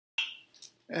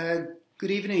Uh,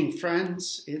 Good evening,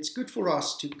 friends. It's good for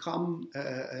us to come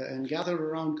and gather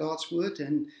around God's Word,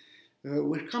 and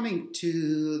we're coming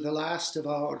to the last of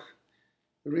our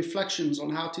reflections on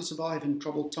how to survive in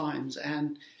troubled times.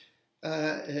 And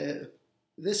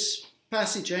this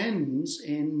passage ends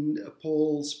in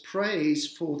Paul's praise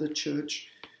for the church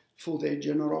for their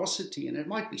generosity. And it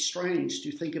might be strange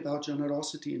to think about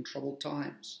generosity in troubled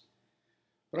times.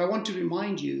 But I want to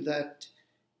remind you that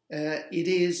it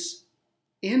is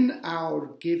in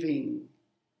our giving,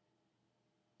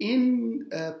 in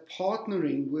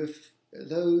partnering with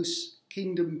those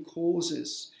kingdom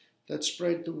causes that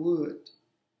spread the word,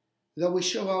 that we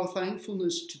show our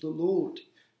thankfulness to the Lord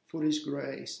for His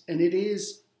grace. And it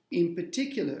is in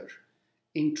particular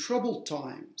in troubled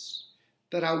times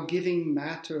that our giving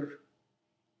matter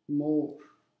more.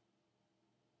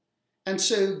 And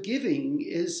so giving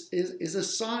is a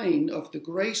sign of the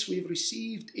grace we've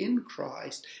received in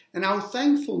Christ and our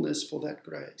thankfulness for that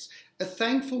grace. A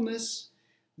thankfulness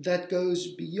that goes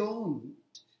beyond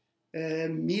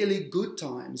merely good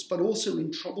times, but also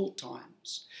in troubled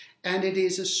times. And it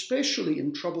is especially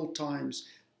in troubled times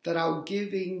that our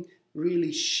giving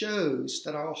really shows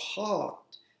that our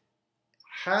heart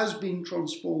has been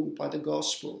transformed by the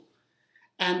gospel.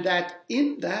 And that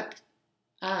in that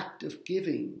act of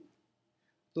giving,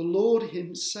 the Lord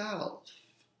Himself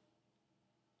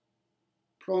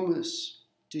promised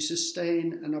to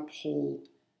sustain and uphold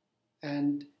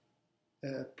and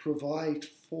provide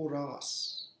for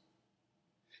us,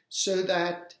 so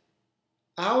that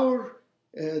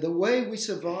the way we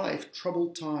survive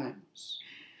troubled times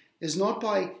is not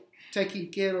by taking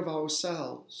care of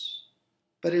ourselves,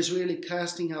 but is really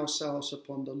casting ourselves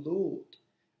upon the Lord.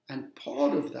 And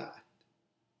part of that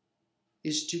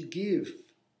is to give,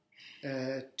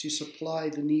 to supply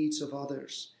the needs of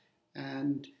others,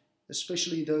 and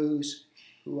especially those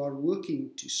who are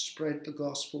working to spread the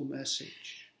gospel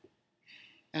message.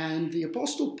 And the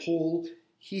Apostle Paul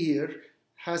here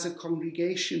has a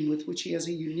congregation with which he has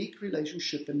a unique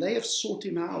relationship, and they have sought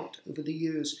him out over the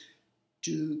years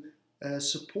to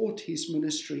support his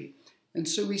ministry. And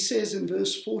so he says in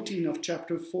verse 14 of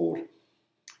chapter 4,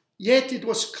 "Yet it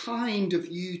was kind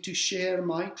of you to share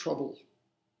my trouble.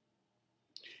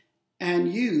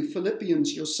 And you,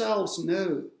 Philippians, yourselves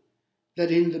know that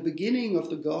in the beginning of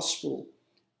the gospel,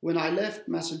 when I left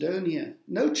Macedonia,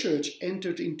 no church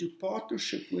entered into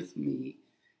partnership with me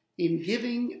in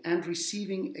giving and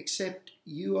receiving except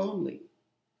you only.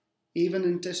 Even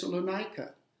in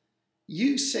Thessalonica,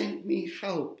 you sent me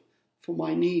help for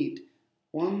my need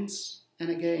once and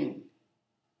again.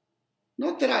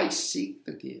 Not that I seek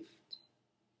the gift,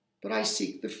 but I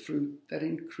seek the fruit that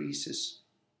increases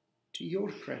to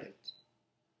your credit.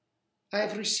 I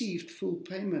have received full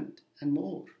payment and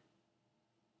more.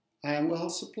 I am well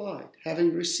supplied,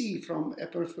 having received from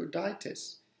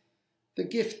Epaphroditus the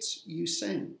gifts you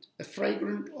sent, a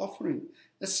fragrant offering,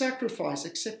 a sacrifice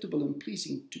acceptable and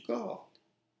pleasing to God.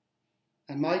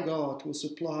 And my God will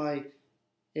supply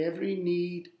every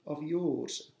need of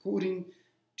yours according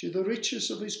to the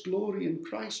riches of His glory in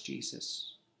Christ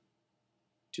Jesus.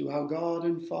 To our God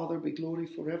and Father be glory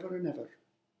forever and ever.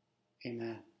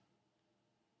 Amen."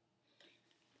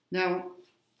 Now,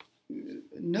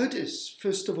 notice,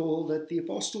 first of all, that the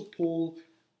Apostle Paul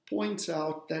points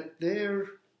out that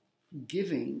their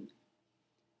giving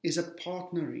is a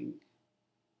partnership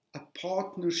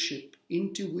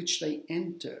into which they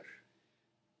enter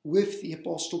with the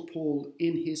Apostle Paul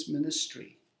in his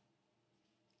ministry.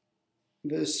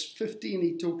 Verse 15,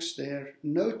 he talks there,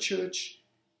 "No church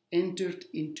entered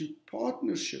into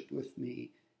partnership with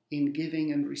me in giving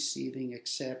and receiving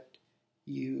except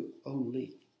you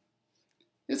only."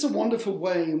 It's a wonderful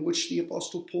way in which the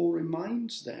Apostle Paul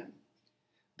reminds them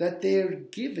that their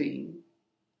giving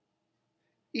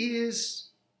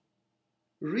is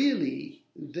really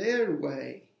their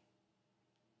way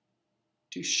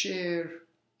to share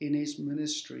in his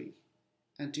ministry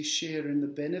and to share in the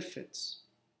benefits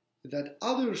that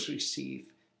others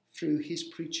receive through his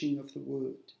preaching of the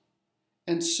word.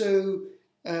 And so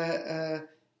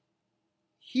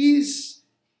his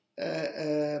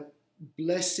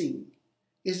blessing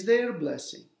is their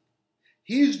blessing.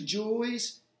 His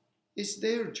joys is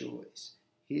their joys.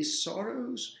 His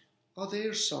sorrows are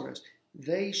their sorrows.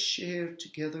 They share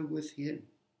together with him.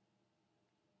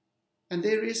 And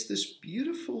there is this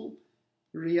beautiful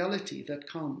reality that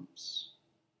comes,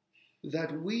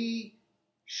 that we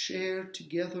share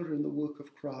together in the work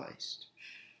of Christ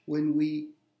when we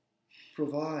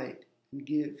provide and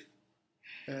give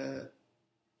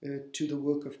to the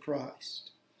work of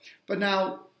Christ. But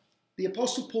now, the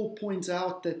Apostle Paul points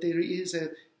out that there is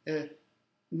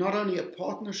not only a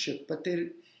partnership, but there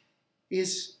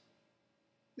is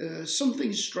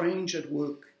something strange at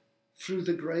work through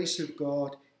the grace of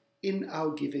God in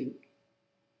our giving.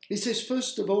 He says,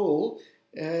 first of all,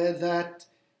 that,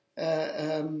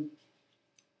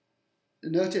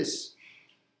 notice,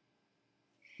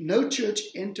 no church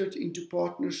entered into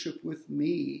partnership with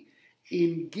me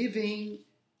in giving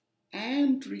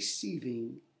and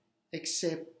receiving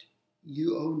except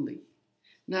you only.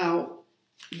 Now,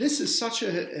 this is such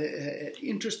an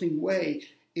interesting way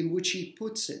in which he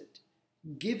puts it.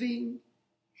 Giving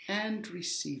and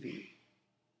receiving.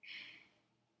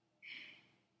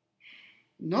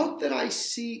 Not that I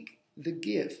seek the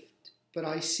gift, but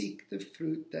I seek the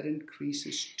fruit that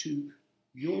increases to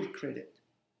your credit.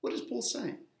 What is Paul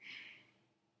saying?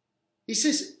 He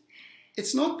says,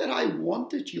 it's not that I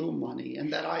wanted your money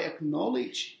and that I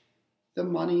acknowledge the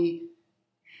money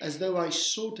as though I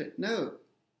sought it. No,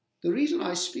 the reason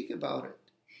I speak about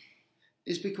it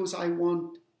is because I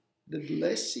want the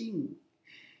blessing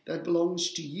that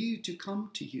belongs to you to come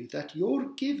to you, that your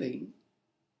giving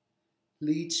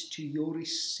leads to your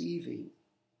receiving.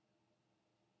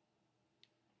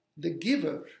 The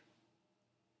giver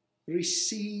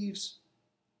receives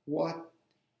what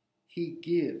he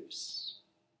gives.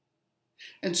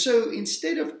 And so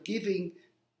instead of giving,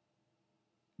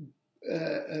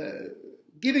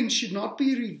 giving should not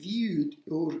be reviewed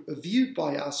or viewed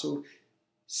by us or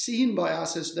seen by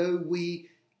us as though we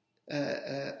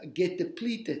get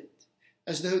depleted,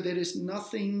 as though there is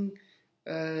nothing,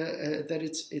 that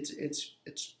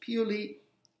it's purely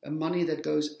money that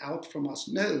goes out from us.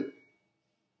 No,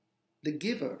 the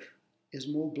giver is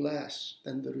more blessed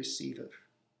than the receiver.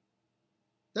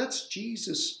 That's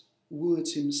Jesus'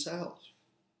 words himself.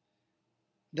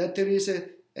 That there is a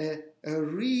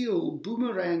real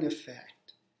boomerang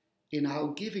effect in our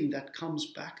giving that comes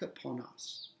back upon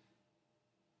us.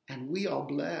 And we are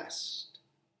blessed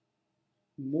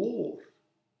more,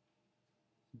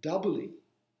 doubly,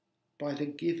 by the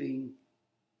giving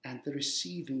and the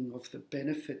receiving of the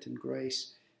benefit and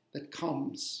grace that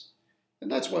comes.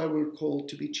 And that's why we're called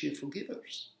to be cheerful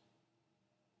givers.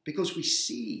 Because we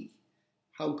see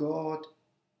how God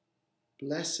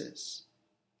blesses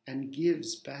and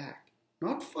gives back,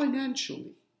 not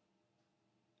financially,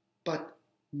 but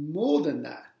more than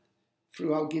that,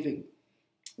 through our giving.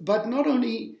 But not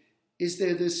only is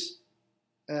there this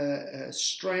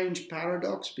strange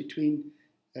paradox between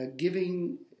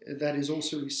giving that is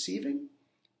also receiving,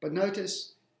 but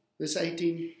notice verse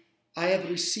 18, I have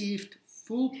received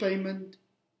full payment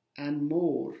and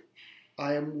more.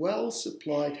 I am well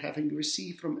supplied, having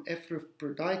received from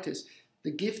Epaphroditus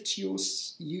the gifts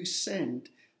you send,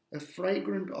 a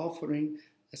fragrant offering,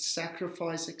 a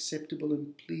sacrifice acceptable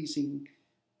and pleasing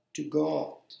to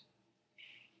God.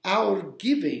 Our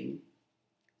giving,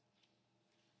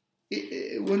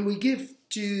 when we give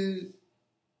to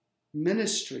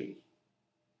ministry,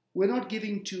 we're not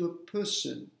giving to a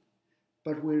person,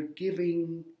 but we're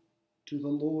giving to the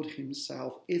Lord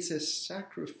himself. It's a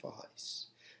sacrifice,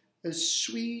 a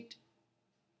sweet,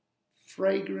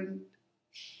 fragrant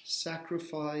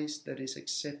sacrifice that is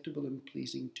acceptable and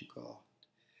pleasing to God.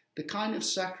 The kind of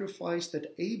sacrifice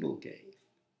that Abel gave.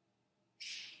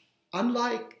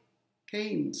 Unlike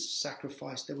Cain's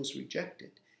sacrifice that was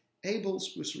rejected,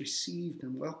 Abel's was received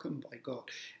and welcomed by God.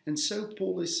 And so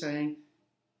Paul is saying,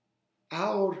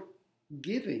 our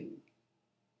giving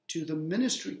to the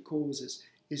ministry causes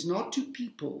is not to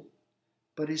people,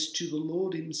 but is to the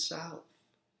Lord himself.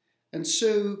 And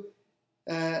so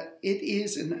it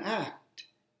is an act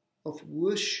of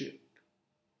worship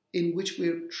in which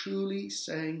we're truly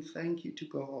saying thank you to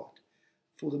God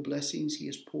for the blessings he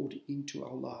has poured into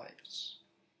our lives.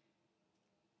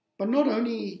 But not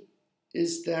only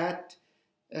is that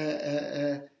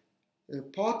a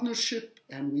partnership,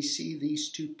 and we see these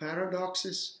two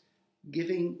paradoxes,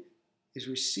 giving is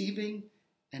receiving,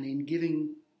 and in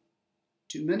giving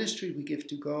to ministry we give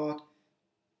to God,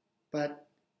 but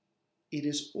it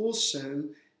is also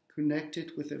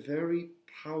connected with a very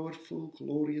powerful,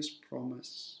 glorious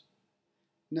promise.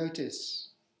 Notice,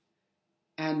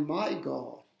 and my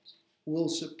God will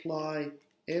supply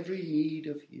every need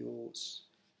of yours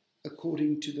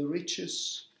according to the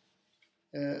riches,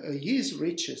 his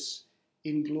riches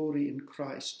in glory in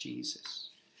Christ Jesus.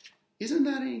 Isn't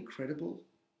that an incredible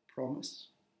promise?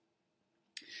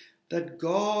 That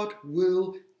God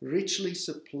will richly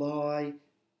supply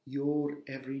your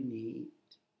every need.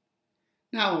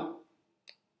 Now,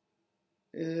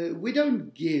 we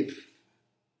don't give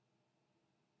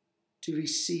to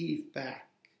receive back.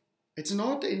 It's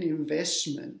not an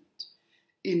investment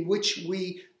in which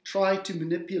we try to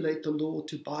manipulate the Lord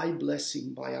to buy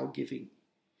blessing by our giving.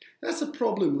 That's a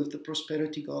problem with the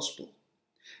prosperity gospel.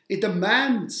 It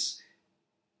demands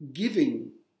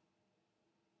giving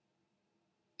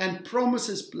and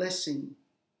promises blessing,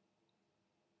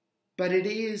 but it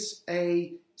is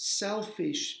a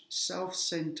selfish,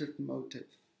 self-centered motive.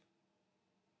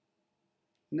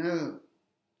 No,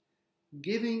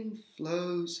 giving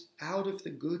flows out of the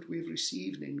good we've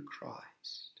received in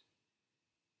Christ.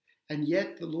 And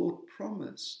yet the Lord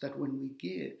promised that when we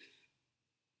give,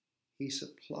 He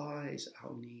supplies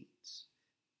our needs.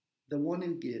 The one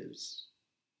who gives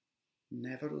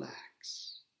never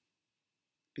lacks,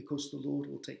 because the Lord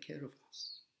will take care of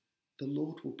us. The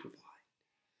Lord will provide.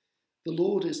 The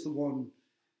Lord is the one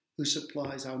who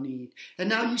supplies our need. And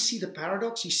now you see the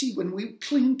paradox. You see, when we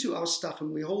cling to our stuff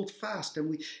and we hold fast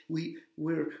and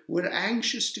we're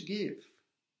anxious to give,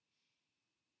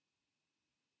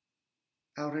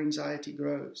 our anxiety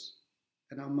grows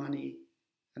and our money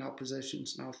and our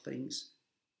possessions and our things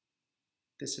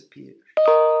disappear.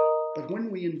 But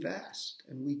when we invest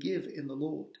and we give in the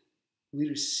Lord, we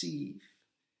receive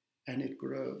and it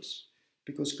grows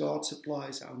because God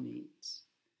supplies our needs.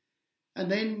 And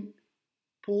then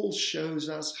Paul shows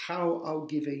us how our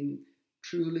giving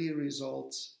truly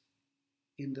results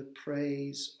in the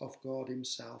praise of God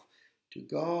Himself. To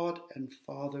God and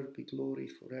Father be glory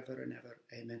forever and ever.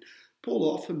 Amen. Paul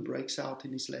often breaks out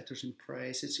in his letters in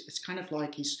praise. It's kind of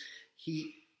like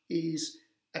he is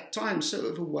at times so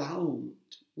overwhelmed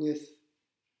with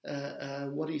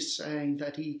what he's saying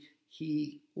that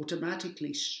he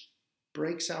automatically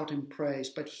breaks out in praise.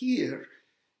 But here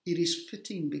it is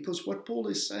fitting, because what Paul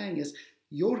is saying is,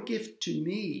 your gift to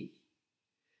me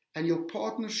and your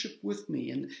partnership with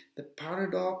me and the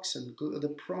paradox and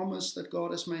the promise that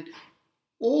God has made,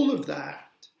 all of that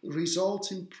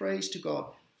results in praise to God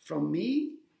from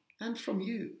me and from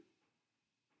you.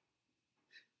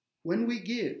 When we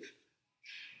give,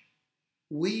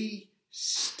 we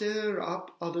stir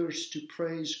up others to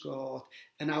praise God,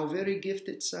 and our very gift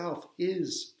itself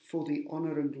is for the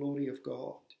honor and glory of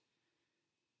God.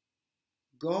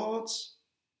 God's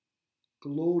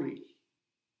glory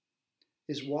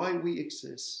is why we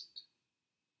exist.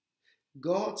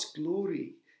 God's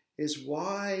glory is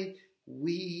why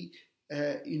we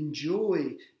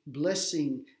enjoy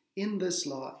blessing in this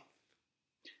life.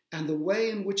 And the way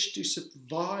in which to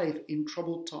survive in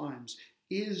troubled times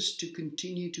is to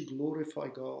continue to glorify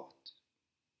God.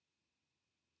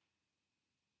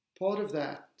 Part of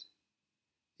that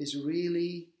is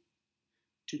really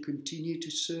to continue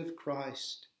to serve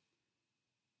Christ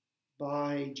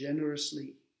by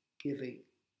generously giving.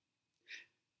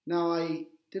 Now, I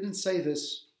didn't say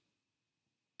this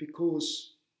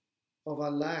because of a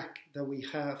lack that we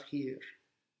have here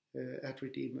at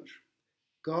Redeemer.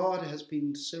 God has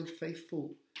been so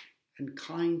faithful and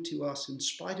kind to us in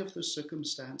spite of the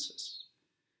circumstances.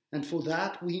 And for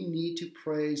that we need to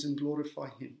praise and glorify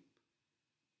Him,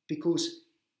 because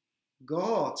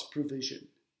God's provision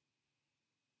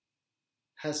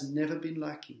has never been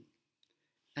lacking,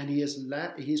 and He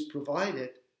has provided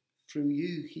through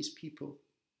you, His people.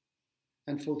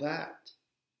 And for that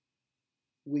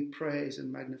we praise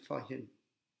and magnify Him.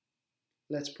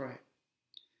 Let's pray.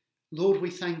 Lord, we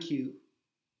thank You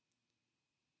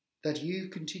that You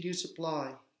continue to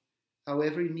supply our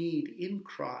every need in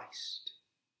Christ.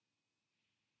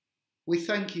 We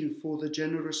thank You for the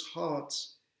generous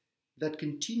hearts that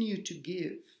continue to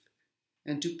give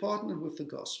and to partner with the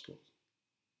gospel.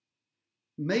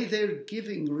 May their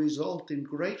giving result in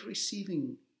great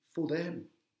receiving for them.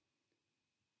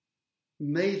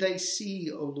 May they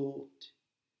see, O Lord,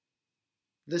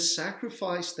 the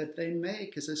sacrifice that they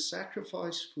make as a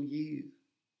sacrifice for You,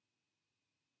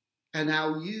 and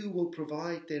how You will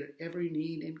provide their every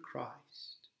need in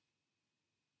Christ.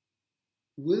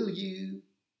 Will You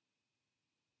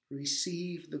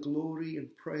receive the glory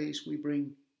and praise we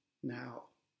bring now,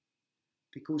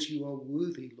 because You are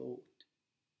worthy, Lord,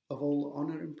 of all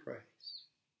honor and praise.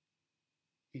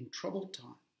 In troubled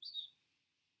times,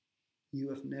 You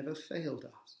have never failed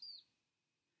us.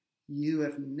 You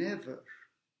have never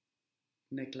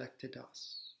neglected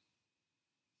us.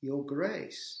 Your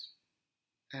grace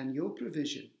and Your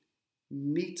provision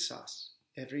meets us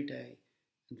every day,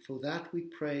 and for that we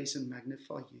praise and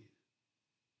magnify You.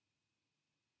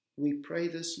 We pray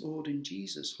this, Lord, in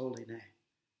Jesus' holy name.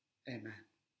 Amen.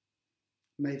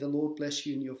 May the Lord bless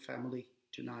you and your family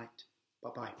tonight.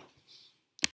 Bye-bye.